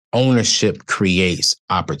ownership creates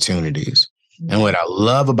opportunities. And what I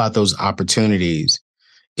love about those opportunities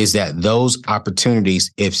is that those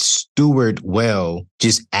opportunities, if stewarded well,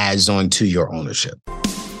 just adds on to your ownership.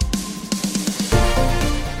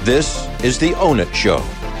 This is the Own It Show,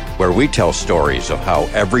 where we tell stories of how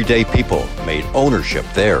everyday people made ownership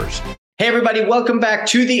theirs. Hey, everybody. Welcome back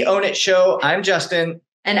to the Own It Show. I'm Justin.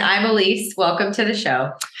 And I'm Elise. Welcome to the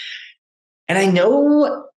show. And I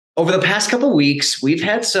know over the past couple of weeks, we've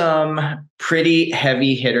had some pretty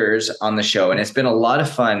heavy hitters on the show, and it's been a lot of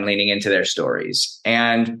fun leaning into their stories.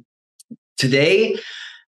 And today,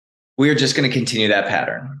 we're just going to continue that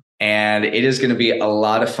pattern. And it is going to be a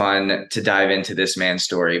lot of fun to dive into this man's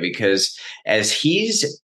story, because as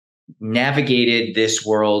he's navigated this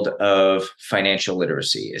world of financial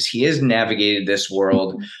literacy, as he has navigated this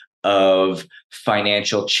world of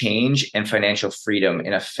financial change and financial freedom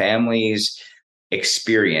in a family's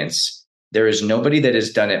experience, there is nobody that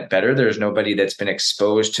has done it better. There's nobody that's been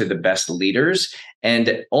exposed to the best leaders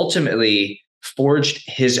and ultimately forged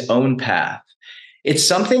his own path. It's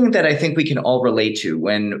something that I think we can all relate to.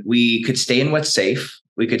 When we could stay in what's safe,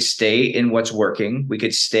 we could stay in what's working, we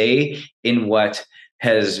could stay in what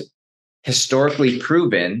has historically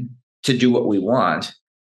proven to do what we want.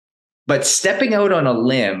 But stepping out on a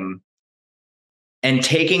limb and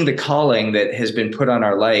taking the calling that has been put on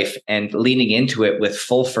our life and leaning into it with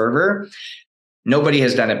full fervor, nobody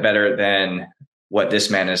has done it better than what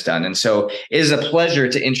this man has done. And so it is a pleasure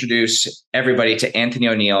to introduce everybody to Anthony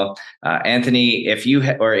O'Neill. Anthony, if you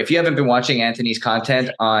haven't been watching Anthony's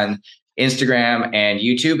content on Instagram and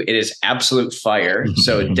YouTube, it is absolute fire.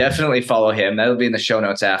 So definitely follow him. That'll be in the show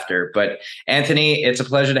notes after. But Anthony, it's a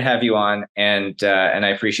pleasure to have you on, and I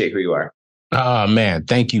appreciate who you are. Oh, man.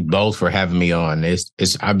 Thank you both for having me on.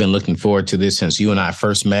 I've been looking forward to this since you and I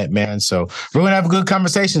first met, man. So we're going to have a good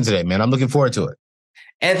conversation today, man. I'm looking forward to it.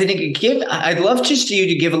 Anthony, I'd love just you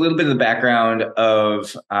to give a little bit of the background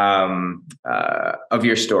of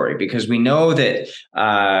your story, because we know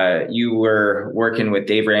that you were working with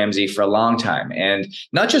Dave Ramsey for a long time, and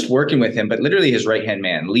not just working with him, but literally his right-hand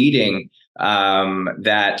man, leading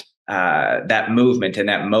that movement and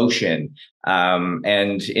that motion,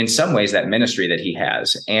 and in some ways that ministry that he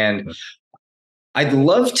has. And I'd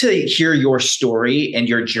love to hear your story and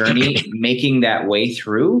your journey making that way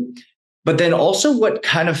through. But then also what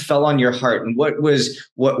kind of fell on your heart, and what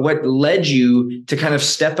led you to kind of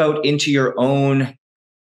step out into your own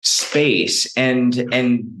space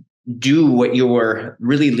and do what you're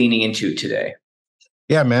really leaning into today?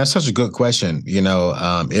 Yeah, man, that's such a good question.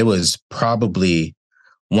 It was probably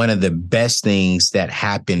one of the best things that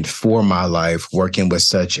happened for my life, working with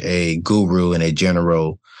such a guru and a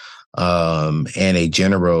general in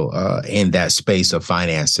that space of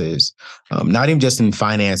finances, not even just in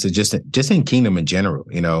finances, just in kingdom in general.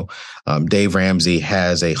 Dave Ramsey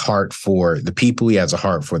has a heart for the people. He has a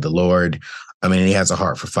heart for the Lord. He has a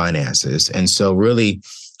heart for finances. And so really,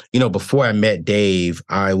 before I met Dave,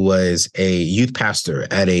 I was a youth pastor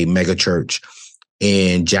at a mega church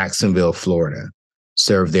in Jacksonville, Florida,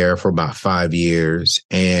 served there for about 5 years.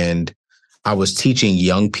 And I was teaching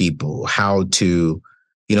young people how to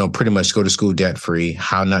pretty much go to school debt free,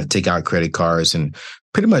 how not to take out credit cards, and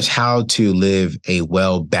pretty much how to live a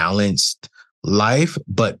well-balanced life,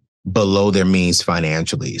 but below their means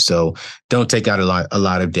financially. So don't take out a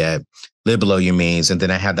lot of debt, live below your means. And then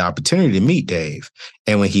I had the opportunity to meet Dave.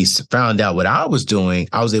 And when he found out what I was doing,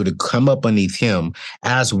 I was able to come up underneath him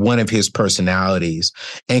as one of his personalities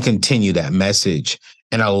and continue that message.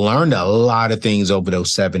 And I learned a lot of things over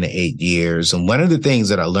those 7 to 8 years. And one of the things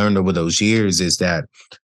that I learned over those years is that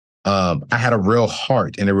I had a real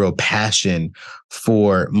heart and a real passion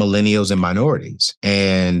for millennials and minorities.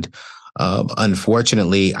 And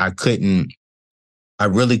unfortunately, I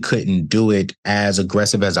really couldn't do it as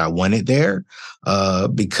aggressive as I wanted there,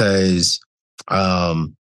 because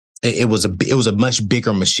it was a much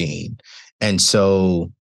bigger machine. And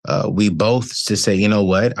so we both to say, you know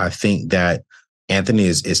what, I think that Anthony,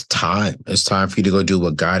 it's time. It's time for you to go do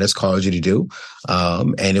what God has called you to do.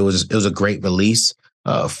 And it was a great release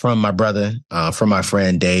from my brother, from my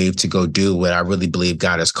friend Dave, to go do what I really believe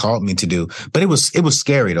God has called me to do. But it was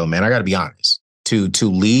scary though, man. I got to be honest. To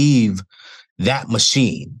leave that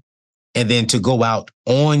machine and then to go out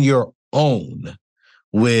on your own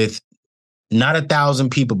with not 1,000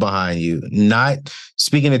 people behind you, not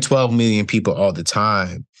speaking to 12 million people all the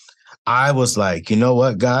time. I was like, you know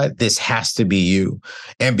what, God, this has to be you.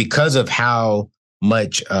 And because of how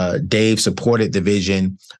much Dave supported the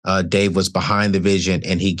vision, Dave was behind the vision,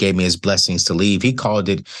 and he gave me his blessings to leave. He called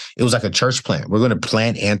it was like a church plant. We're going to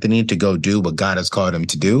plant Anthony to go do what God has called him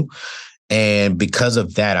to do. And because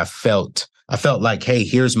of that, I felt like, hey,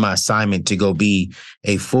 here's my assignment to go be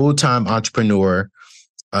a full-time entrepreneur,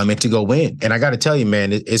 and to go win. And I got to tell you,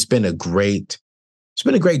 man, it's been a great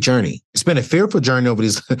journey. It's been a fearful journey over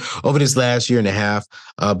this last year and a half,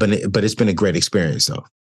 but it's been a great experience. So,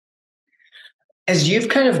 as you've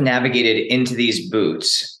kind of navigated into these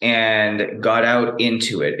boots and got out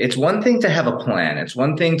into it, it's one thing to have a plan. It's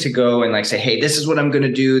one thing to go and like say, hey, this is what I'm going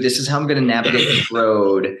to do. This is how I'm going to navigate the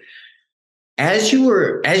road. As you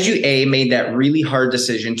made that really hard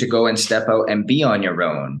decision to go and step out and be on your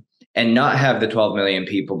own and not have the 12 million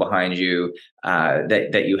people behind you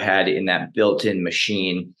that you had in that built-in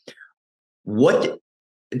machine,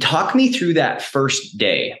 talk me through that first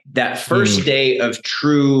day of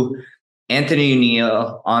true Anthony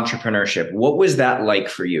O'Neill entrepreneurship. What was that like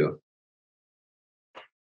for you?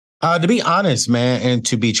 To be honest, man, and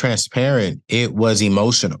to be transparent, it was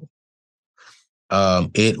emotional.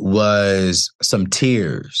 It was some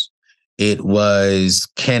tears. It was,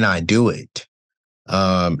 can I do it?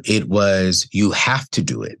 It was, you have to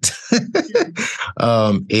do it.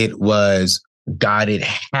 It was, God, it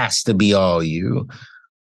has to be all you.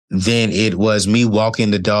 Then it was me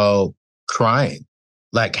walking the dog crying.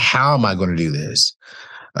 Like, how am I going to do this?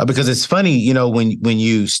 Because it's funny, you know, when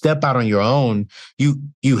you step out on your own,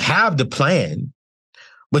 you have the plan,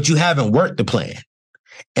 but you haven't worked the plan.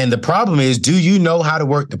 And the problem is, do you know how to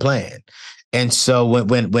work the plan? And so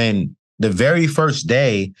when the very first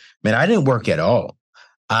day, man, I didn't work at all.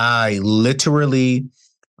 I literally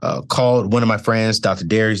called one of my friends, Dr.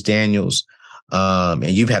 Darius Daniels, and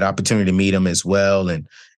you've had opportunity to meet him as well, and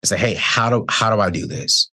say, hey, how do I do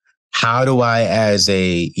this? How do I, as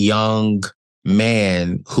a young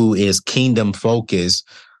man who is kingdom focused,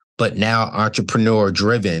 but now entrepreneur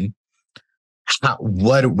driven,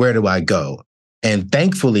 where do I go? And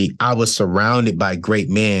thankfully, I was surrounded by great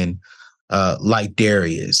men like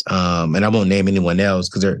Darius. And I won't name anyone else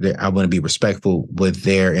because I want to be respectful with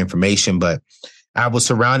their information. But I was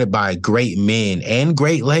surrounded by great men and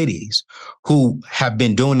great ladies who have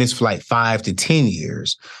been doing this for like 5 to 10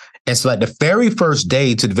 years. And so like the very first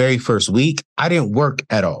day to the very first week, I didn't work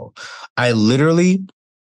at all. I literally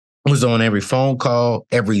was on every phone call,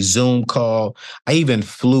 every Zoom call. I even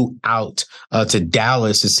flew out to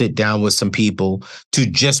Dallas to sit down with some people to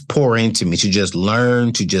just pour into me, to just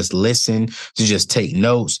learn, to just listen, to just take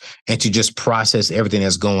notes, and to just process everything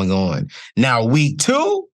that's going on. Now, week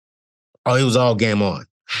 2, it was all game on.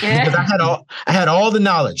 Because I had all the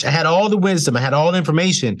knowledge, I had all the wisdom, I had all the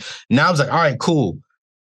information. Now I was like, all right, cool.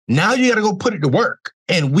 Now you got to go put it to work.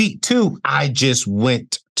 And week 2, I just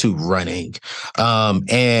went to running.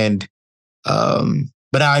 But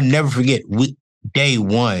I'll never forget day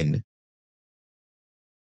 1.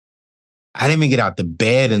 I didn't even get out the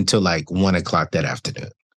bed until like 1:00 that afternoon.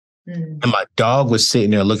 And my dog was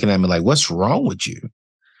sitting there looking at me like, what's wrong with you?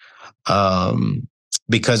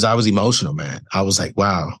 Because I was emotional, man. I was like,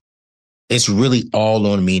 wow, it's really all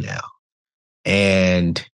on me now.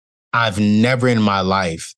 And I've never in my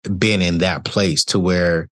life been in that place to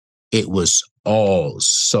where it was all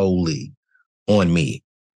solely on me.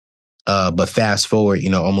 But fast forward,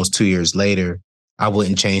 almost 2 years later, I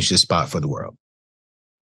wouldn't change this spot for the world.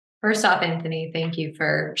 First off, Anthony, thank you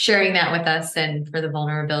for sharing that with us and for the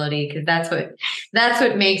vulnerability, because that's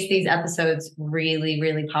what makes these episodes really,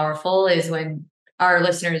 really powerful, is when our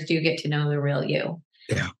listeners do get to know the real you.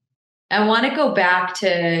 Yeah. I want to go back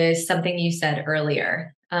to something you said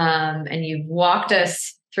earlier. And you've walked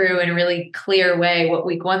us through in a really clear way what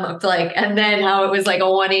week 1 looked like, and then how it was like a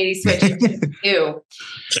 180 switch into 2.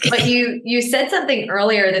 But you said something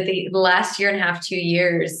earlier that the last year and a half, 2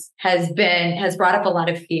 years has brought up a lot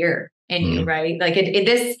of fear in you, right? Like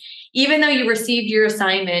this, even though you received your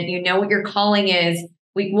assignment, you know what your calling is.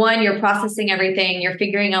 Week 1, you're processing everything. You're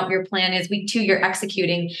figuring out what your plan is. Week 2, you're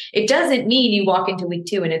executing. It doesn't mean you walk into week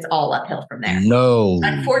 2 and it's all uphill from there. No.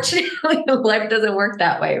 Unfortunately, life doesn't work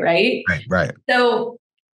that way, right? Right. So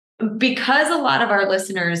because a lot of our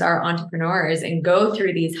listeners are entrepreneurs and go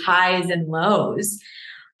through these highs and lows,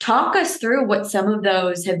 talk us through what some of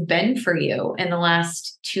those have been for you in the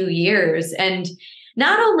last 2 years. And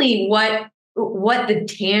not only what the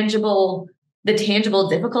tangible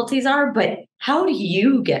difficulties are, but how do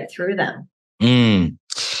you get through them? And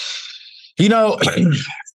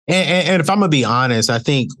if I'm gonna be honest, I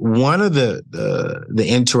think one of the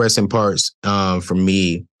interesting parts for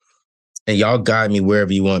me, and y'all guide me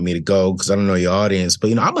wherever you want me to go, because I don't know your audience,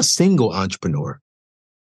 but I'm a single entrepreneur.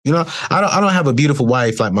 I don't have a beautiful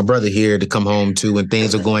wife like my brother here to come home to when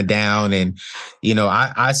things are going down. And,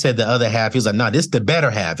 I said the other half, he was like, no, this is the better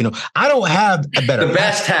half. I don't have a better The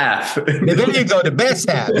best half. There you go, the best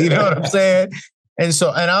half. You know what I'm saying?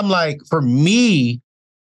 And I'm like, for me,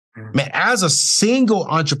 man, as a single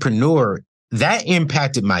entrepreneur, that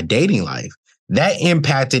impacted my dating life. That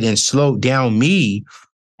impacted and slowed down me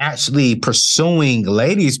actually pursuing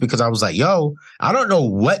ladies, because I was like, yo, I don't know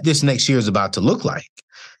what this next year is about to look like.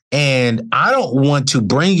 And I don't want to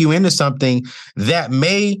bring you into something that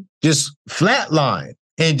may just flatline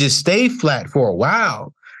and just stay flat for a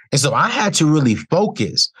while. And so I had to really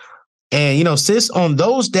focus. And, sis, on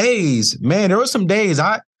those days, man, there were some days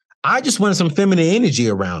I just wanted some feminine energy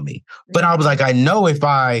around me. But I was like, I know if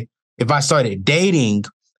I started dating,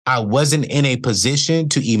 I wasn't in a position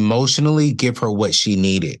to emotionally give her what she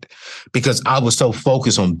needed, because I was so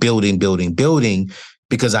focused on building,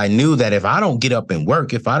 because I knew that if I don't get up and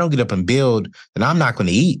work, if I don't get up and build, then I'm not going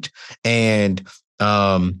to eat. And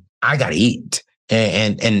I got to eat.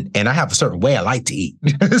 And I have a certain way I like to eat.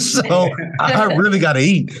 So I really got to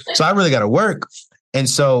eat. So I really got to work. And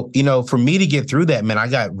so, for me to get through that, man, I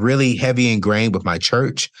got really heavy ingrained with my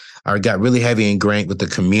church. I got really heavy ingrained with the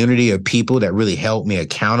community of people that really held me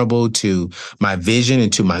accountable to my vision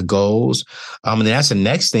and to my goals. And that's the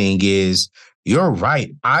next thing is, you're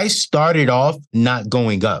right. I started off not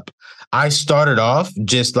going up. I started off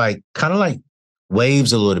just like kind of like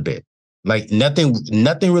waves a little bit, like nothing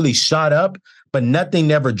really shot up, but nothing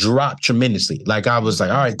never dropped tremendously. Like I was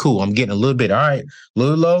like, all right, cool. I'm getting a little bit. All right, a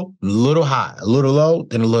little low, a little high, a little low,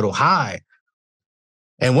 then a little high.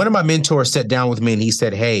 And one of my mentors sat down with me and he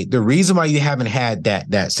said, hey, the reason why you haven't had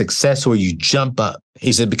that success where you jump up,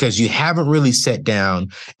 he said, because you haven't really sat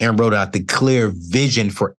down and wrote out the clear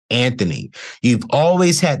vision for Anthony. You've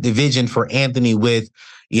always had the vision for Anthony with,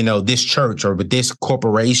 this church or with this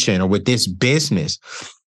corporation or with this business.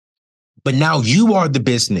 But now you are the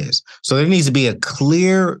business. So there needs to be a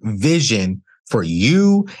clear vision for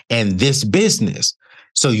you and this business.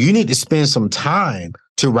 So you need to spend some time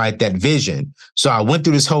to write that vision. So I went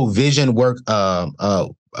through this whole vision work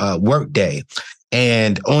day.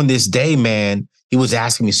 And on this day, man, he was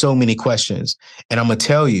asking me so many questions. And I'm going to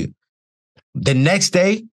tell you, the next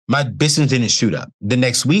day, my business didn't shoot up. The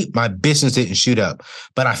next week, my business didn't shoot up.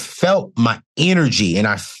 But I felt my energy and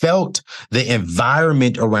I felt the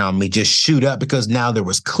environment around me just shoot up, because now there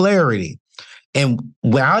was clarity. And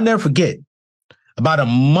I'll never forget, about a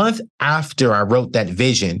month after I wrote that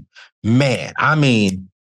vision, man, I mean,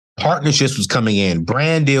 partnerships was coming in,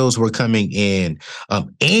 brand deals were coming in,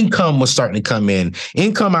 income was starting to come in,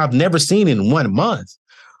 income I've never seen in 1 month.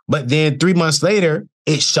 But then 3 months later,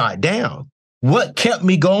 it shot down. What kept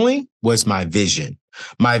me going was my vision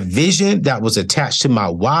that was attached to my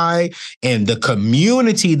why, and the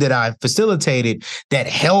community that I facilitated that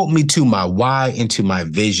held me to my why and to my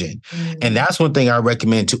vision. Mm-hmm. And that's one thing I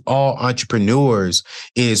recommend to all entrepreneurs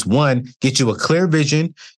is, one, get you a clear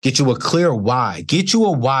vision, get you a clear why, get you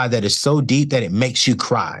a why that is so deep that it makes you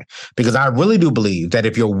cry. Because I really do believe that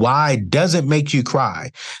if your why doesn't make you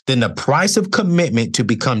cry, then the price of commitment to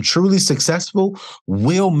become truly successful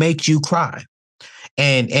will make you cry.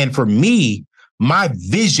 And for me, my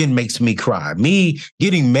vision makes me cry. Me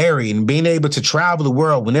getting married and being able to travel the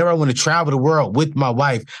world. Whenever I want to travel the world with my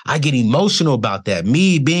wife, I get emotional about that.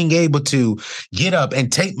 Me being able to get up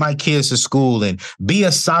and take my kids to school and be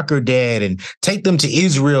a soccer dad and take them to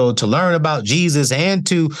Israel to learn about Jesus and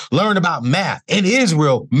to learn about math in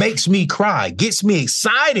Israel makes me cry, gets me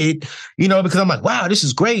excited, because I'm like, wow, this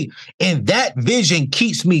is great. And that vision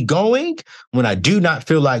keeps me going when I do not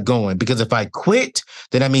feel like going, because if I quit,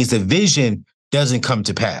 then that means the vision doesn't come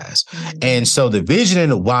to pass. Mm-hmm. And so the vision and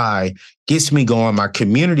the why gets me going. My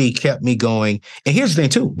community kept me going. And here's the thing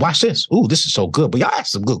too. Watch this. Ooh, this is so good. But y'all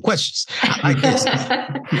asked some good questions. I like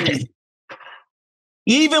this.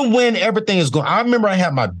 Even when everything is going, I remember I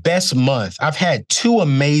had my best month. I've had 2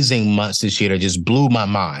 amazing months this year that just blew my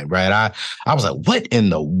mind, right? I was like, what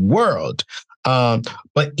in the world?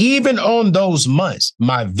 But even on those months,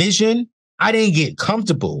 my vision, I didn't get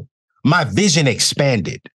comfortable. My vision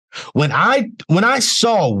expanded. When I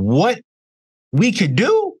saw what we could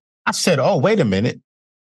do, I said, oh, wait a minute.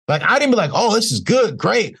 Like, I didn't be like, oh, this is good,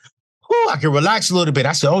 great. Ooh, I can relax a little bit.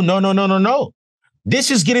 I said, oh, no.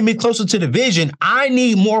 This is getting me closer to the vision. I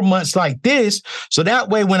need more months like this. So that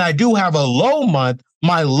way, when I do have a low month,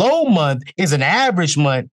 my low month is an average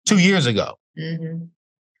month 2 years ago. Mm-hmm.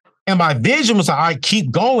 And my vision was like, all right,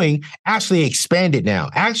 keep going, actually expand it now,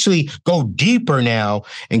 actually go deeper now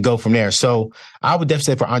and go from there. So I would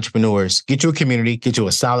definitely say for entrepreneurs, get you a community, get you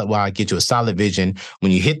a solid why, get you a solid vision.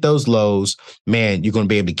 When you hit those lows, man, you're going to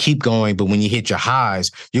be able to keep going. But when you hit your highs,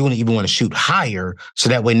 you're going to even want to shoot higher. So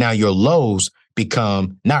that way now your lows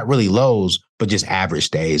become not really lows, but just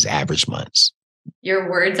average days, average months. Your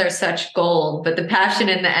words are such gold, but the passion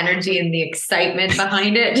and the energy and the excitement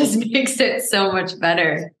behind it just makes it so much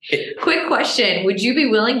better. Quick question. Would you be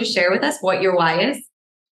willing to share with us what your why is?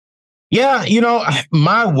 Yeah,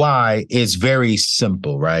 my why is very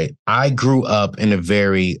simple, right? I grew up in a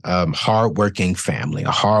very hardworking family, a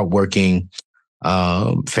hardworking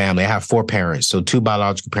family. I have 4 parents, so 2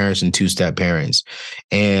 biological parents and 2 step parents.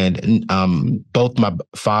 And both my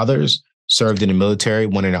fathers served in the military,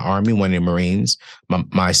 one in the Army, one in the Marines.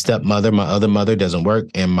 My stepmother, my other mother doesn't work.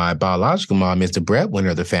 And my biological mom is the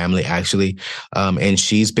breadwinner of the family, actually. And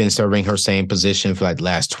she's been serving her same position for like the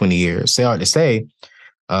last 20 years. So I ought to say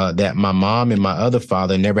that my mom and my other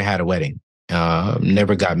father never had a wedding. They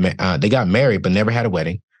got married, but never had a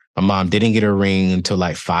wedding. My mom didn't get a ring until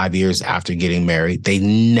like 5 years after getting married. They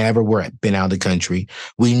never been out of the country.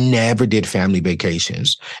 We never did family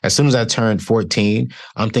vacations. As soon as I turned 14,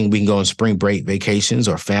 I'm thinking we can go on spring break vacations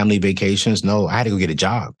or family vacations. No, I had to go get a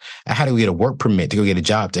job. I had to go get a work permit to go get a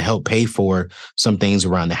job to help pay for some things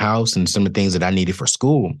around the house and some of the things that I needed for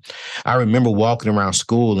school. I remember walking around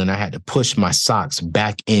school and I had to push my socks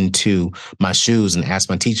back into my shoes and ask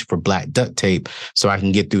my teacher for black duct tape so I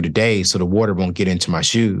can get through the day so the water won't get into my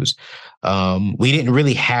shoes. We didn't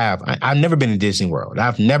really have. I've never been to Disney World.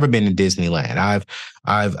 I've never been to Disneyland.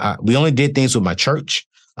 We only did things with my church.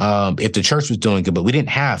 If the church was doing it, but we didn't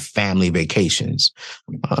have family vacations.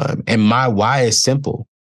 And my why is simple.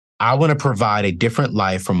 I want to provide a different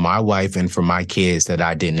life for my wife and for my kids that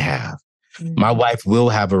I didn't have. My wife will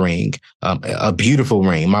have a ring, a beautiful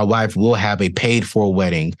ring. My wife will have a paid for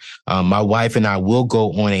wedding. My wife and I will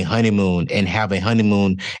go on a honeymoon and have a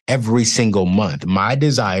honeymoon every single month. My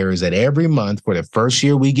desire is that every month for the first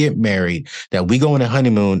year we get married, that we go on a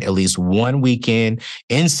honeymoon at least one weekend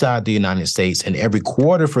inside the United States. And every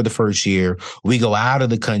quarter for the first year, we go out of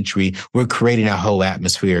the country. We're creating a whole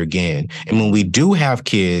atmosphere again. And when we do have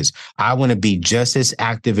kids, I want to be just as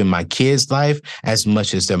active in my kids' life as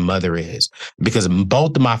much as their mother is. Because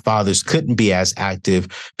both of my fathers couldn't be as active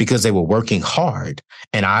because they were working hard.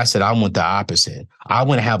 And I said, I want the opposite. I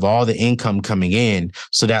want to have all the income coming in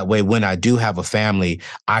so that way when I do have a family,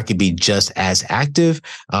 I could be just as active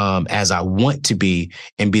as I want to be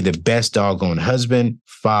and be the best doggone husband,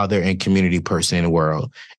 father, and community person in the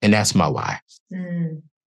world. And that's my why.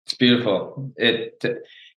 It's beautiful.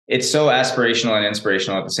 It's so aspirational and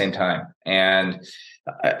inspirational at the same time. And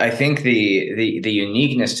I think the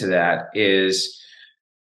uniqueness to that is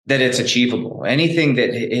that it's achievable. Anything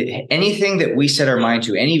that we set our mind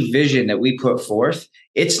to, any vision that we put forth,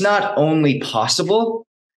 it's not only possible,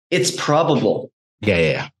 it's probable.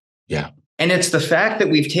 Yeah. And it's the fact that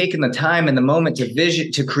we've taken the time and the moment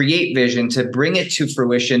to create vision, to bring it to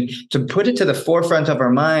fruition, to put it to the forefront of our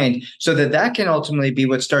mind so that can ultimately be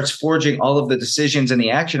what starts forging all of the decisions and the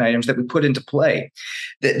action items that we put into play.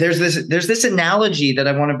 There's this analogy that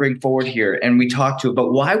I want to bring forward here, and we talk to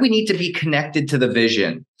about why we need to be connected to the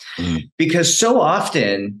vision. Because so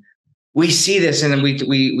often we see this, and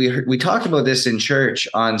we talked about this in church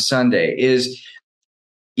on Sunday, is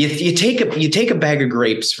you take a bag of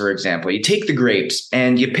grapes, for example. You take the grapes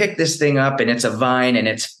and you pick this thing up, and it's a vine and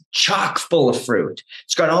it's chock full of fruit.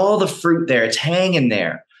 It's got all the fruit there. It's hanging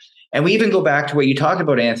there. And we even go back to what you talked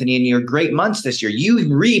about, Anthony, in your great months this year.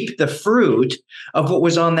 You reap the fruit of what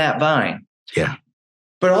was on that vine. Yeah.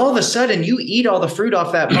 But all of a sudden you eat all the fruit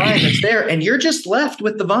off that vine that's there, and you're just left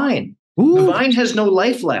with the vine. Ooh. The vine has no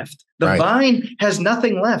life left. The vine has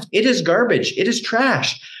nothing left. It is garbage. It is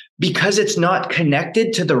trash. Because it's not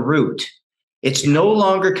connected to the root. It's no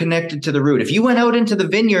longer connected to the root. If you went out into the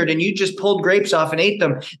vineyard and you just pulled grapes off and ate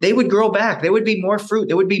them, they would grow back. There would be more fruit.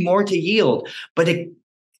 There would be more to yield. But it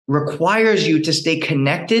requires you to stay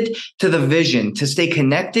connected to the vision, to stay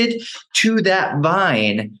connected to that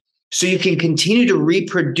vine so you can continue to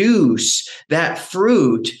reproduce that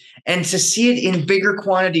fruit and to see it in bigger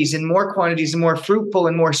quantities and more fruitful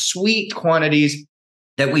and more sweet quantities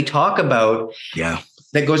that we talk about. Yeah.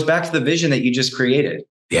 That goes back to the vision that you just created.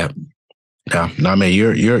 Yeah. Yeah. No, man,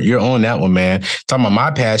 you're on that one, man. Talking about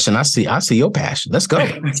my passion. I see your passion. Let's go.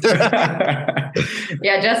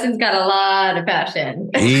 Yeah. Justin's got a lot of passion.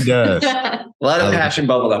 He does. A lot of passion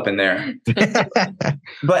bubbled up in there.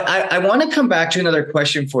 But I want to come back to another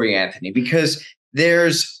question for you, Anthony, because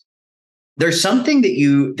there's something that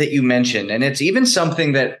you mentioned, and it's even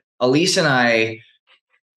something that Elise and I,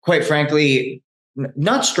 quite frankly,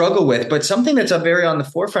 not struggle with, but something that's very on the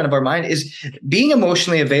forefront of our mind is being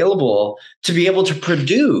emotionally available to be able to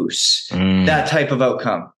produce that type of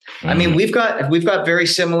outcome. I mean, we've got very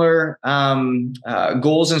similar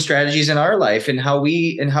goals and strategies in our life and how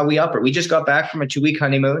we operate. We just got back from a 2-week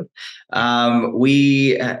honeymoon.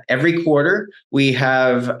 We every quarter we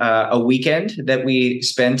have a weekend that we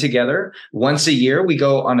spend together. Once a year, we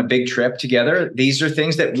go on a big trip together. These are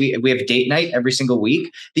things that we have date night every single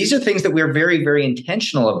week. These are things that we're very, very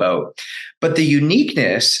intentional about. But the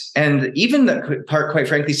uniqueness and even the part, quite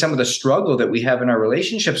frankly, some of the struggle that we have in our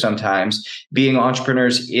relationship sometimes, being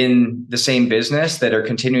entrepreneurs in the same business that are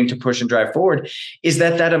continuing to push and drive forward, is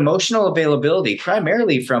that emotional availability,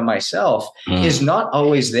 primarily from myself, is not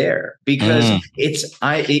always there because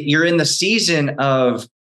you're in the season of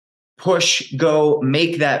push, go,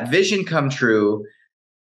 make that vision come true,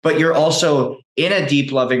 but you're also in a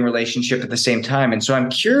deep, loving relationship at the same time. And so I'm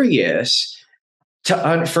curious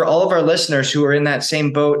for all of our listeners who are in that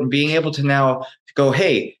same boat and being able to now go,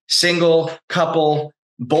 hey, single, couple,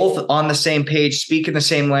 both on the same page, speaking the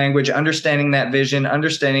same language, understanding that vision,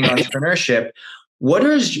 understanding entrepreneurship. What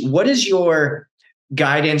is your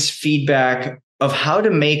guidance, feedback of how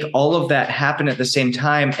to make all of that happen at the same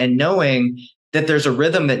time and knowing that there's a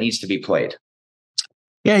rhythm that needs to be played?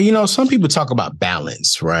 Yeah, some people talk about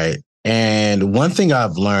balance, right? And one thing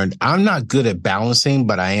I've learned, I'm not good at balancing,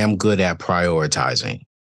 but I am good at prioritizing.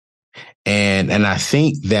 And I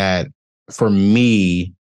think that for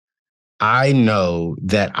me, I know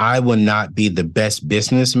that I will not be the best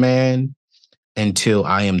businessman until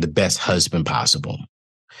I am the best husband possible.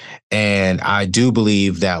 And I do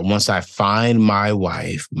believe that once I find my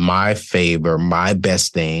wife, my favor, my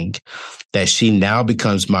best thing, that she now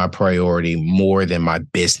becomes my priority more than my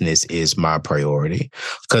business is my priority.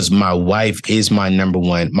 Because my wife is my number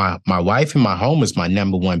one. My wife and my home is my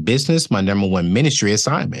number one business, my number one ministry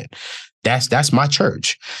assignment. That's my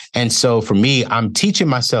church. And so for me, I'm teaching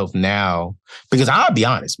myself now, because I'll be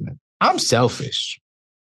honest, man, I'm selfish.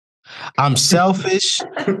 I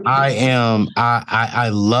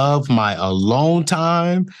love my alone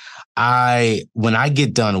time. When I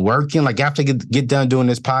get done working, like after I get done doing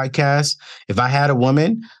this podcast, if I had a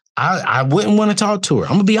woman, I wouldn't want to talk to her.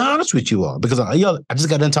 I'm gonna be honest with you all, because I just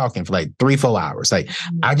got done talking for like 3-4 hours. Like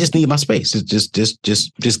I just need my space.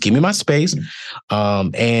 Just give me my space.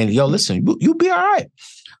 And listen, you'll be all right.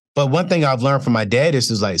 But one thing I've learned from my dad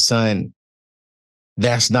is like, son,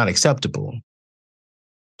 that's not acceptable.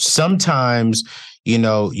 Sometimes, you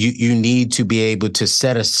need to be able to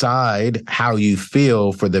set aside how you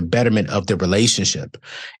feel for the betterment of the relationship.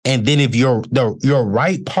 And then if your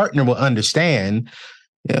right partner will understand,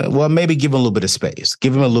 maybe give him a little bit of space,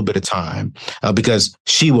 give him a little bit of time, because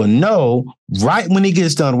she will know right when he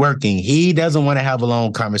gets done working, he doesn't want to have a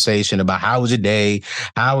long conversation about how was your day?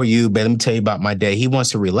 How are you? But let me tell you about my day. He wants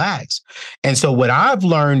to relax. And so what I've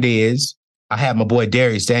learned is, I had my boy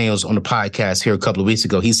Darius Daniels on the podcast here a couple of weeks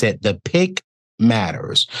ago. He said the pick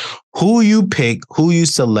matters. Who you pick, who you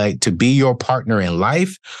select to be your partner in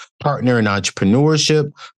life, partner in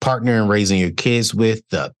entrepreneurship, partner in raising your kids with,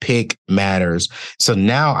 the pick matters. So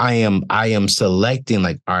now I am selecting,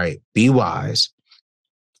 like, all right, be wise.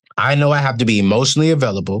 I know I have to be emotionally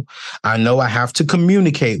available. I know I have to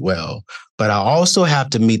communicate well, but I also have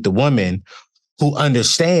to meet the woman who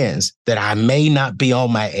understands that I may not be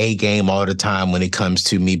on my A game all the time when it comes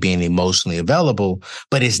to me being emotionally available,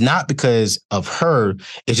 but it's not because of her.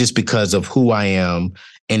 It's just because of who I am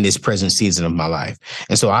in this present season of my life.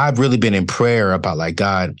 And so I've really been in prayer about, like,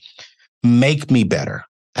 God, make me better.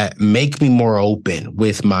 Make me more open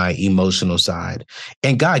with my emotional side.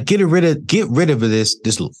 And God, get rid of this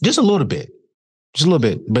just a little bit. Just a little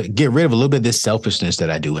bit, but get rid of a little bit of this selfishness that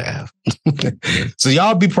I do have. So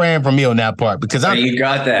y'all be praying for me on that part, because you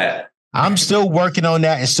got that. I'm still working on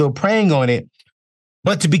that and still praying on it.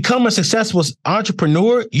 But to become a successful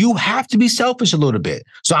entrepreneur, you have to be selfish a little bit.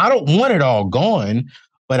 So I don't want it all gone,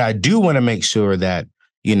 but I do want to make sure that,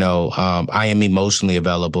 I am emotionally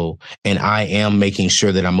available, and I am making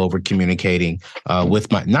sure that I'm over communicating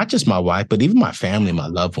with not just my wife, but even my family, my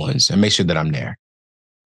loved ones, and make sure that I'm there.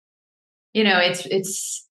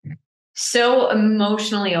 It's so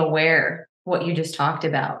emotionally aware what you just talked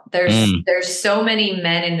about. There's so many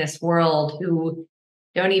men in this world who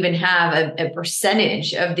don't even have a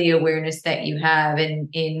percentage of the awareness that you have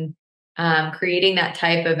in creating that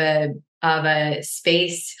type of a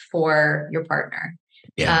space for your partner.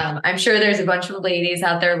 Yeah. I'm sure there's a bunch of ladies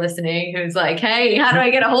out there listening who's like, hey, how do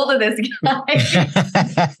I get a hold of this guy?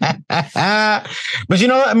 But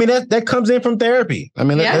that comes in from therapy.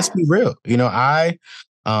 Let's be real.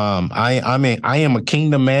 I am a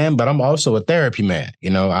kingdom man, but I'm also a therapy man. You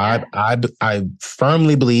know, I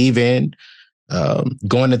firmly believe in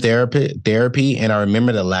going to therapy. And I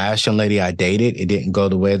remember the last young lady I dated, it didn't go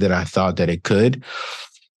the way that I thought that it could.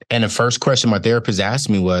 And the first question my therapist asked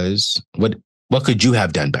me was, what could you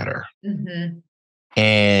have done better? Mm-hmm.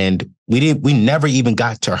 And we never even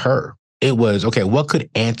got to her. It was, okay, what could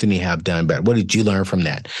Anthony have done better? What did you learn from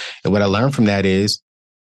that? And what I learned from that is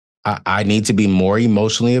I need to be more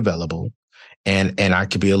emotionally available, and I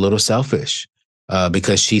could be a little selfish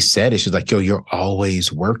because she said it. She's like, yo, you're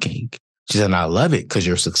always working. She said, and I love it because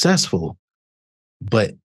you're successful,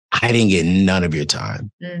 but I didn't get none of your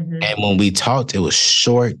time. Mm-hmm. And when we talked, it was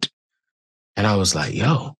short. And I was like,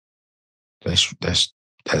 yo,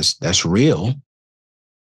 that's real.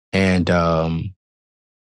 And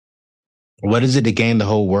what is it to gain the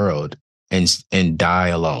whole world and die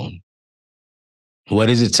alone? What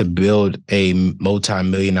is it to build a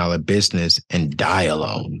multi-million-dollar business and die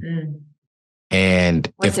alone? Mm.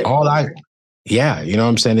 And What's if all for? Yeah, you know what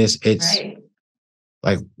I'm saying? It's right.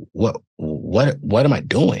 Like, what am I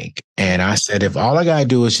doing? And I said, if all I gotta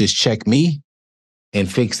do is just check me and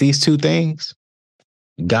fix these two things,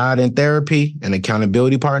 God and therapy and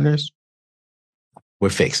accountability partners, we're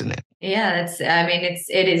fixing it. Yeah,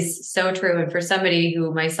 it is so true. And for somebody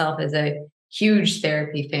who myself is a huge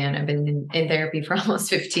therapy fan, I've been in therapy for almost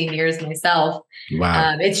 15 years myself.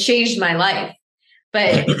 Wow. It's changed my life.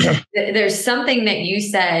 But there's something that you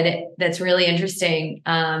said that's really interesting.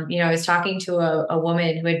 I was talking to a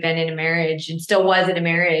woman who had been in a marriage and still was in a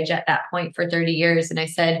marriage at that point for 30 years. And I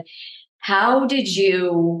said, how did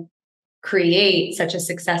you create such a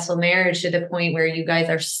successful marriage to the point where you guys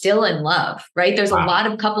are still in love, right? There's a lot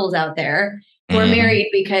of couples out there who are married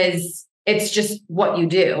because it's just what you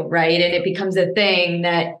do, right? And it becomes a thing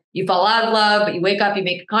that you fall out of love, but you wake up, you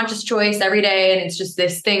make a conscious choice every day. And it's just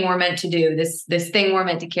this thing we're meant to do, this thing we're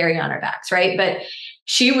meant to carry on our backs, right? But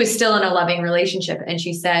she was still in a loving relationship. And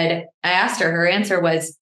she said, I asked her answer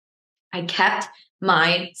was, I kept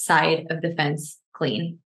my side of the fence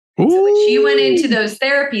clean. Ooh. So when she went into those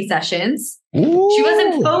therapy sessions, she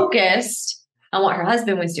wasn't focused on what her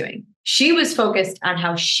husband was doing. She was focused on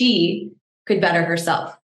how she could better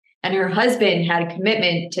herself. And her husband had a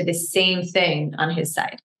commitment to the same thing on his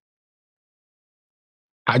side.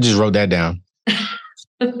 I just wrote that down.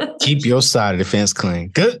 Keep your side of the fence clean.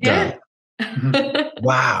 Good. Yeah.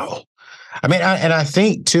 Wow. I mean, I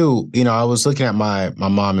think too, I was looking at my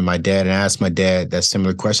mom and my dad and I asked my dad that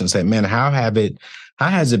similar question. I said, man, how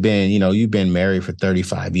has it been? You've been married for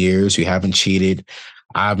 35 years. You haven't cheated.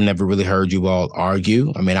 I've never really heard you all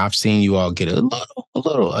argue. I mean, I've seen you all get a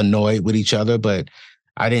little annoyed with each other, but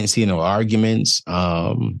I didn't see no arguments.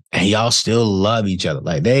 And y'all still love each other.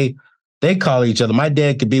 Like they call each other. My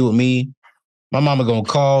dad could be with me. My mama gonna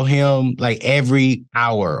call him like every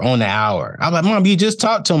hour on the hour. I'm like, Mom, you just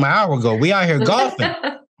talked to him an hour ago. We out here golfing.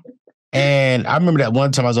 And I remember that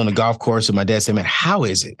one time I was on the golf course and my dad said, man, how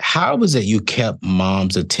is it you kept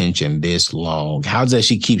Mom's attention this long? How's that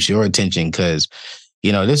she keeps your attention? Because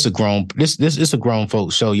this is a grown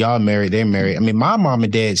folks show. Y'all married, they're married. I mean, my mom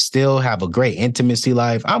and dad still have a great intimacy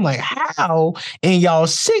life. I'm like, how in y'all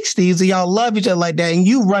 60s do y'all love each other like that? And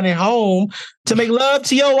you running home to make love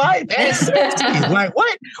to your wife at 60? Like,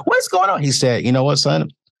 what's going on? He said, you know what, son?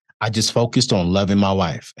 I just focused on loving my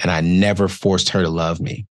wife and I never forced her to love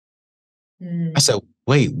me. I said,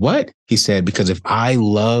 wait, what? He said, because if I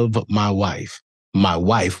love my wife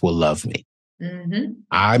will love me. Mm-hmm.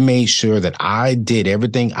 I made sure that I did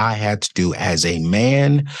everything I had to do as a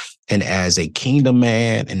man and as a kingdom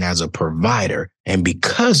man and as a provider. And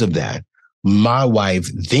because of that, my wife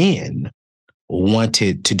then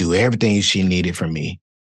wanted to do everything she needed from me.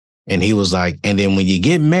 And he was like, and then when you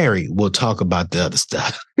get married, we'll talk about the other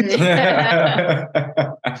stuff. But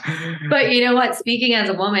you know what? Speaking as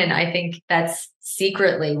a woman, I think that's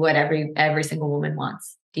secretly what every single woman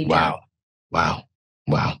wants. Deep down. Wow.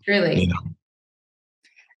 Really.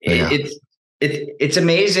 Yeah. It's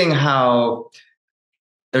amazing how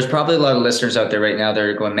there's probably a lot of listeners out there right now that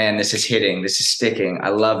are going, man, this is hitting. This is sticking. I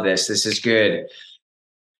love this. This is good.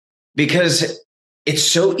 Because it's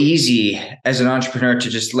so easy as an entrepreneur to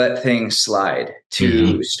just let things slide,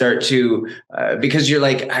 to start to, because you're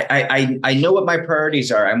like, I know what my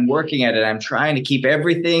priorities are. I'm working at it. I'm trying to keep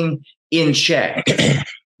everything in check.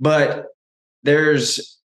 But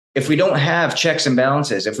if we don't have checks and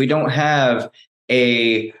balances, if we don't have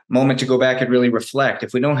a moment to go back and really reflect,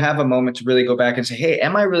 if we don't have a moment to really go back and say, hey,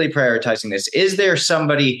 am I really prioritizing this? Is there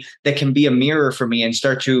somebody that can be a mirror for me and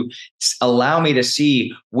start to allow me to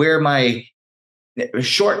see where my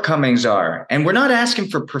shortcomings are. And we're not asking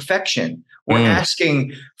for perfection. We're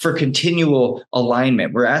asking for continual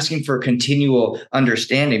alignment. We're asking for continual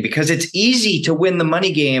understanding, because it's easy to win the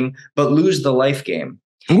money game, but lose the life game.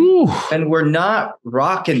 Ooh. And we're not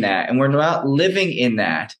rocking that, and we're not living in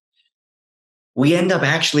that. We end up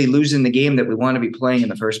actually losing the game that we want to be playing in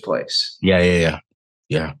the first place. Yeah.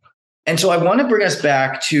 And so I want to bring us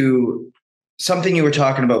back to something you were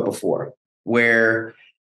talking about before, where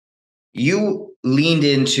you leaned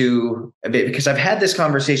into a bit, because I've had this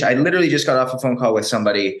conversation. I literally just got off a phone call with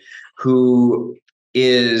somebody who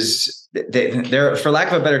is, they're, for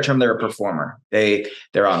lack of a better term, they're a performer. They're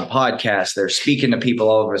on podcasts. They're speaking to people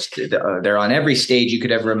all over. They're on every stage you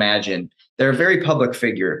could ever imagine. They're a very public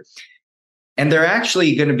figure. And they're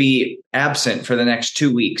actually going to be absent for the next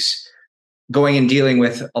 2 weeks, going and dealing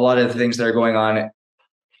with a lot of the things that are going on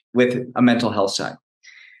with a mental health side.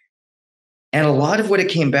 And a lot of what it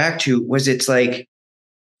came back to was, it's like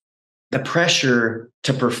the pressure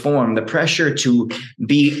to perform, the pressure to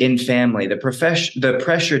be in family, the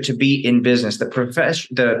pressure to be in business, the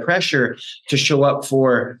pressure to show up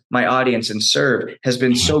for my audience and serve has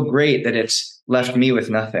been so great that it's left me with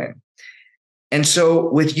nothing. And so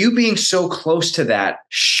with you being so close to that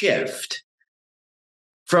shift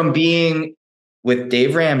from being with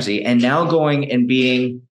Dave Ramsey and now going and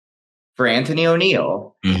being for Anthony O'Neill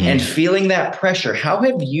and feeling that pressure, how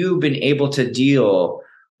have you been able to deal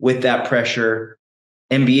with that pressure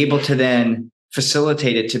and be able to then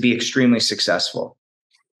facilitate it to be extremely successful?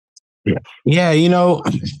 Yeah,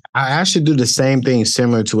 I actually do the same thing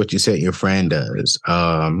similar to what you said your friend does.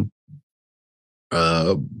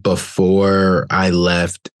 Before I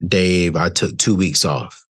left Dave, I took 2 weeks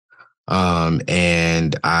off.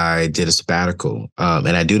 And I did a sabbatical.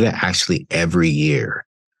 And I do that actually every year.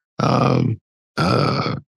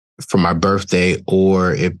 For my birthday,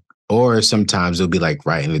 or sometimes it'll be like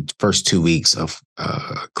right in the first 2 weeks of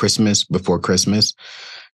Christmas, before Christmas,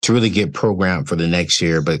 to really get programmed for the next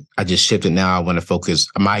year. But I just shifted now. I want to focus.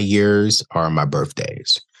 My years are my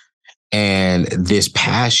birthdays. And this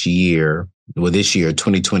past year, this year,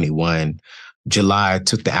 2021, July, I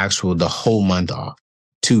took the whole month off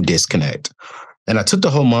to disconnect. And I took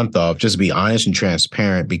the whole month off, just to be honest and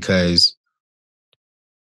transparent, because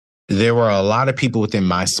there were a lot of people within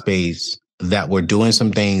my space that were doing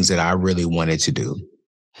some things that I really wanted to do.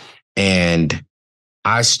 And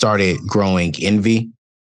I started growing envy.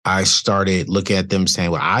 I started looking at them saying,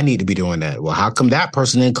 well, I need to be doing that. Well, how come that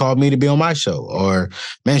person didn't call me to be on my show? Or,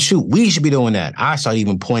 man, shoot, we should be doing that. I started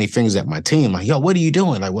even pointing fingers at my team, like, yo, what are you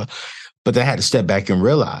doing? Like, well, but I had to step back and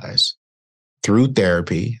realize through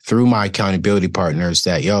therapy, through my accountability partners,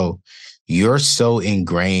 that, yo, you're so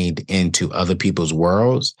ingrained into other people's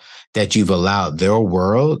worlds that you've allowed their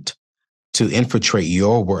world to infiltrate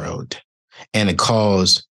your world, and to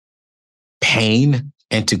cause pain,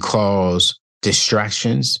 and to cause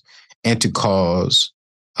distractions, and to cause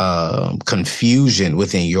confusion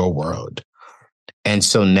within your world. And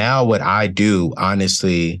so now what I do,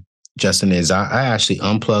 honestly, Justin, is I actually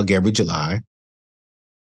unplug every July.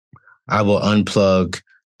 I will unplug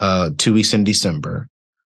 2 weeks in December,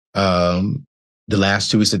 the last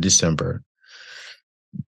 2 weeks of December.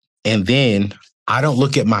 And then I don't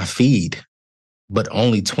look at my feed, but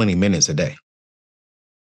only 20 minutes a day.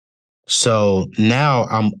 So now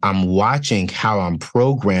I'm watching how I'm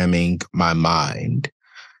programming my mind.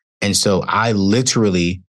 And so I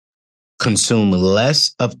literally consume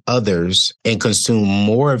less of others and consume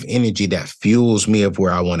more of energy that fuels me of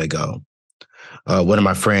where I want to go. One of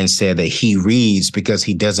my friends said that he reads because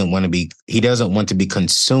he doesn't want to be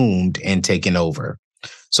consumed and taken over.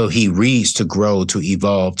 So he reads to grow, to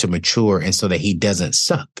evolve, to mature, and so that he doesn't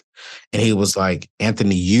suck. And he was like,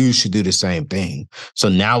 Anthony, you should do the same thing. So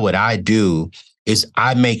now what I do is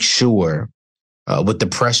I make sure, with the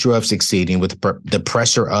pressure of succeeding, with the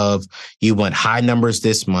pressure of you want high numbers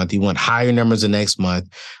this month, you want higher numbers the next month.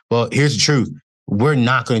 Well, here's the truth. We're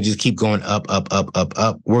not going to just keep going up, up, up, up,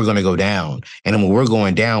 up. We're going to go down. And then when we're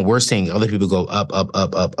going down, we're seeing other people go up, up,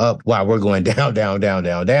 up, up, up, while we're going down, down, down,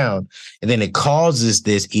 down, down. And then it causes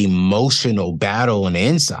this emotional battle on the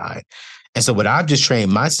inside. And so what I've just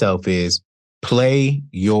trained myself is play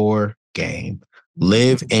your game,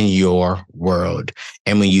 live in your world.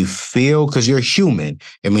 And when you feel, because you're human,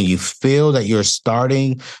 and when you feel that you're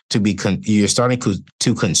starting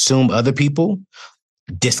to consume other people,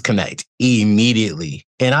 disconnect immediately.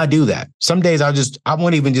 And I do that. Some days I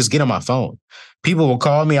won't even just get on my phone. People will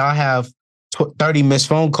call me. I'll have 30 missed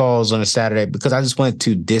phone calls on a Saturday because I just went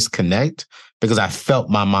to disconnect, because I felt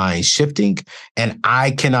my mind shifting, and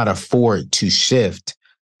I cannot afford to shift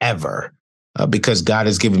ever. because God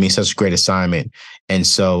has given me such a great assignment. And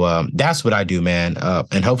so that's what I do, man.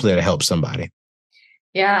 And hopefully it'll help somebody.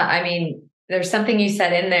 Yeah. I mean, there's something you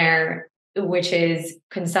said in there, which is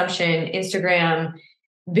consumption, Instagram,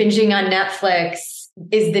 binging on Netflix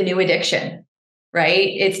is the new addiction, right?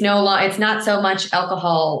 It's not so much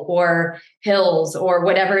alcohol or pills or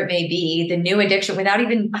whatever it may be. The new addiction, without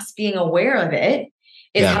even us being aware of it,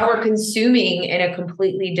 is how we're consuming in a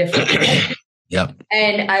completely different way. Yep.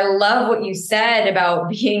 And I love what you said about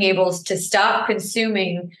being able to stop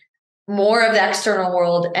consuming more of the external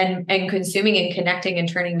world and consuming and connecting and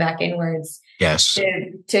turning back inwards. Yes.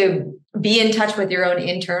 To be in touch with your own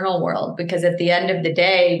internal world, because at the end of the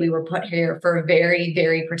day, we were put here for a very,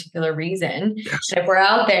 very particular reason. Yes. And if we're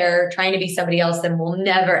out there trying to be somebody else, then we'll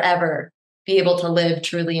never, ever be able to live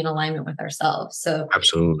truly in alignment with ourselves. So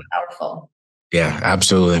absolutely powerful. Yeah,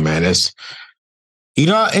 absolutely, man. It's,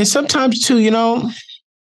 and sometimes too,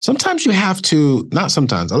 sometimes you have to, not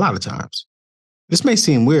sometimes, a lot of times. This may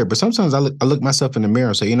seem weird, but sometimes I look myself in the mirror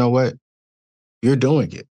and say, you know what? You're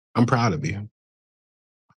doing it. I'm proud of you.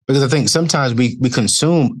 Because I think sometimes we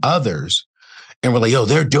consume others and we're like, yo,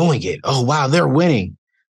 they're doing it. Oh, wow, they're winning.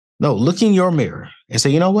 No, look in your mirror and say,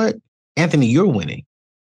 you know what? Anthony, you're winning.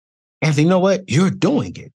 Anthony, you know what? You're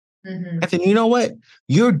doing it. Mm-hmm. Anthony, you know what?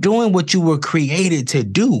 You're doing what you were created to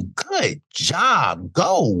do. Good job.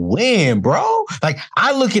 Go win, bro. Like,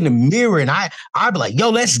 I look in the mirror and I be like,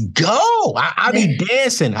 yo, let's go. I be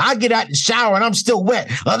dancing. I get out the shower and I'm still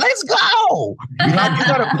wet. Let's go. You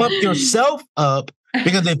got to pump yourself up,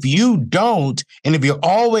 because if you don't, and if you're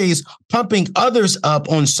always pumping others up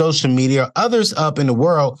on social media, others up in the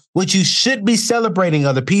world, which you should be celebrating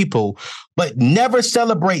other people, but never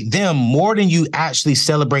celebrate them more than you actually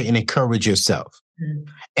celebrate and encourage yourself. Mm-hmm.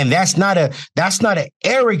 And that's not an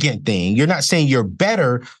arrogant thing. You're not saying you're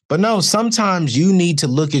better, but no, sometimes you need to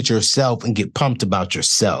look at yourself and get pumped about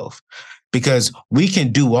yourself, because we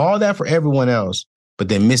can do all that for everyone else, but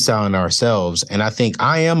then miss out on ourselves. And I think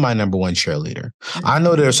I am my number one cheerleader. I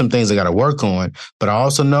know there are some things I got to work on, but I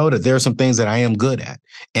also know that there are some things that I am good at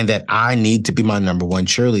and that I need to be my number one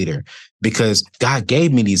cheerleader, because God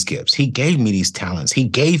gave me these gifts. He gave me these talents. He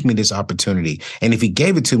gave me this opportunity. And if he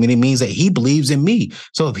gave it to me, it means that he believes in me.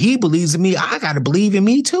 So if he believes in me, I got to believe in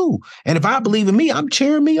me too. And if I believe in me, I'm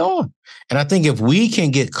cheering me on. And I think if we can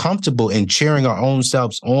get comfortable in cheering our own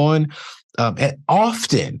selves on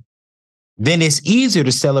often, then it's easier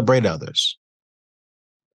to celebrate others.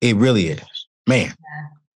 It really is. Man,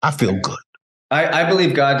 I feel good. I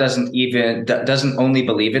believe God doesn't only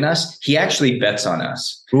believe in us. He actually bets on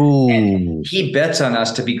us. Ooh. And he bets on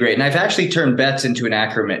us to be great. And I've actually turned bets into an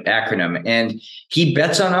acronym. And he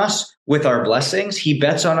bets on us with our blessings. He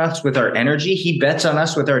bets on us with our energy. He bets on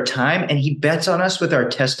us with our time. And he bets on us with our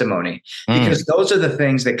testimony. Because those are the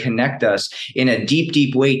things that connect us in a deep,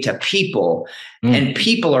 deep way to people. And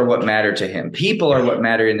people are what matter to him. People are what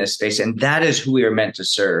matter in this space. And that is who we are meant to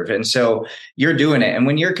serve. And so you're doing it. And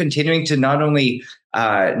when you're continuing to not only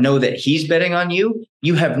know that he's betting on you,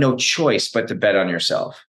 you have no choice but to bet on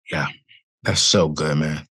yourself. Yeah, that's so good,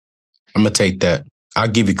 man. I'm going to take that. I'll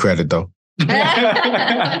give you credit, though. So,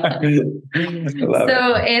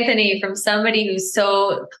 Anthony, from somebody who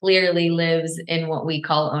so clearly lives in what we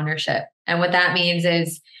call ownership, and what that means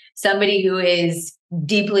is somebody who is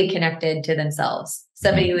deeply connected to themselves,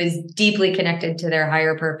 somebody who is deeply connected to their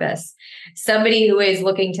higher purpose, somebody who is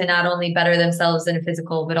looking to not only better themselves in a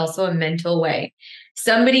physical, but also a mental way,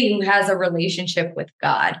 somebody who has a relationship with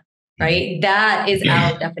God, right? That is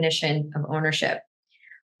our definition of ownership.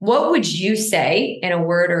 What would you say in a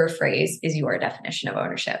word or a phrase is your definition of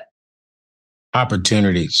ownership?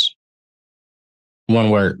 Opportunities. One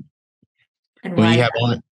word. And when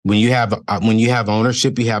you have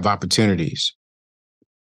ownership, you have opportunities.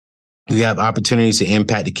 You have opportunities to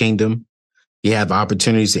impact the kingdom. You have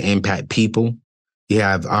opportunities to impact people. You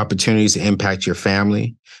have opportunities to impact your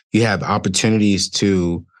family. You have opportunities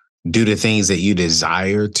to do the things that you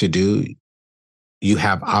desire to do. You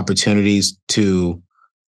have opportunities to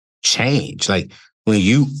change. Like when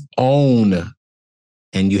you own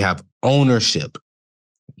and you have ownership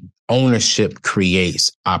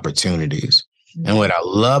creates opportunities. Mm-hmm. And what I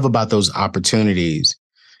love about those opportunities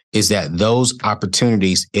is that those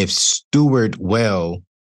opportunities, if stewarded well,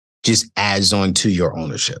 just adds on to your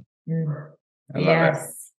ownership. Mm-hmm.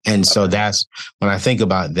 Yes. And so that's when I think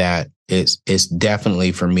about that, it's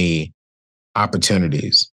definitely for me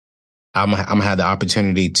opportunities. I'm gonna have the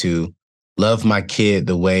opportunity to love my kid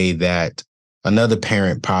the way that another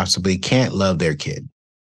parent possibly can't love their kid.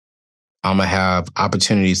 I'm gonna have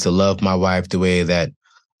opportunities to love my wife the way that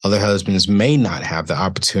other husbands may not have the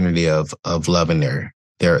opportunity of loving their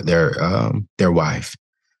their wife.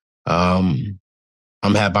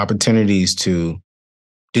 Have opportunities to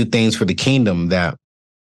do things for the kingdom that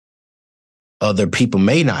other people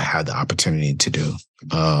may not have the opportunity to do.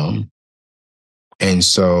 And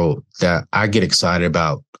so that I get excited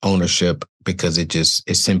about ownership because it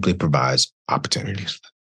simply provides opportunities.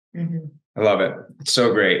 Mm-hmm. I love it. It's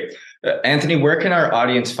so great. Anthony, where can our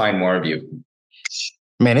audience find more of you?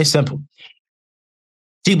 Man, it's simple.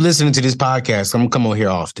 Keep listening to this podcast. I'm gonna come on here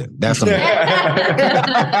often. That's something.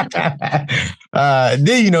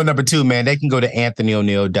 Then, number two, man, they can go to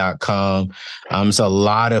anthonyoneal.com. It's a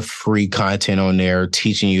lot of free content on there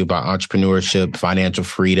teaching you about entrepreneurship, financial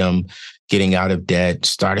freedom, getting out of debt,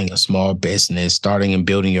 starting a small business, starting and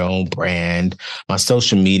building your own brand, my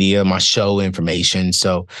social media, my show information.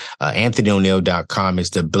 So anthonyoneal.com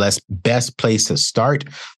is the best place to start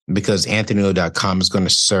because anthonyoneal.com is going to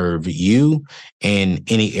serve you in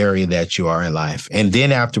any area that you are in life. And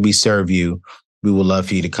then after we serve you, we would love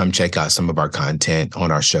for you to come check out some of our content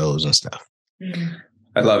on our shows and stuff.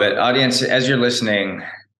 I love it. Audience, as you're listening,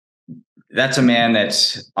 that's a man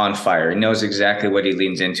that's on fire. He knows exactly what he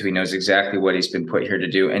leans into. He knows exactly what he's been put here to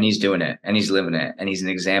do, and he's doing it, and he's living it, and he's an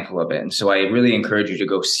example of it. And so I really encourage you to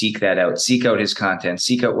go seek that out, seek out his content,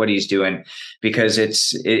 seek out what he's doing, because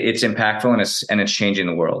it's impactful and it's changing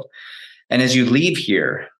the world. And as you leave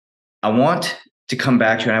here, I want to come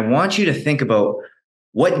back to you, and I want you to think about,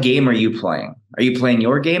 what game are you playing? Are you playing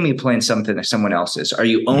your game? Are you playing someone else's? Are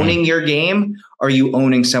you owning your game? Or are you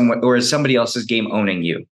owning someone, or is somebody else's game owning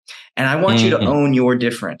you? And I want you to own your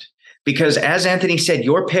different, because as Anthony said,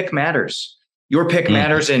 your pick matters. Your pick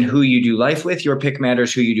matters in who you do life with. Your pick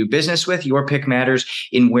matters who you do business with. Your pick matters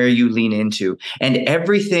in where you lean into. And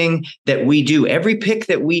everything that we do, every pick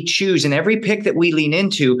that we choose and every pick that we lean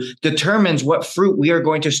into determines what fruit we are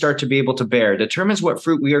going to start to be able to bear, determines what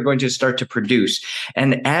fruit we are going to start to produce.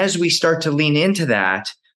 And as we start to lean into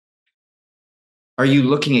that, are you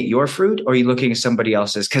looking at your fruit or are you looking at somebody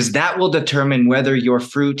else's? Because that will determine whether your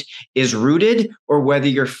fruit is rooted or whether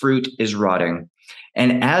your fruit is rotting.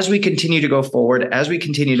 And as we continue to go forward, as we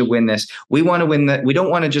continue to win this, we want to win that. We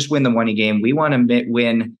don't want to just win the money game. We want to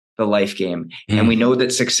win the life game. And we know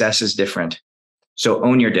that success is different. So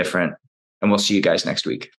own your different. And we'll see you guys next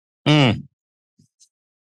week.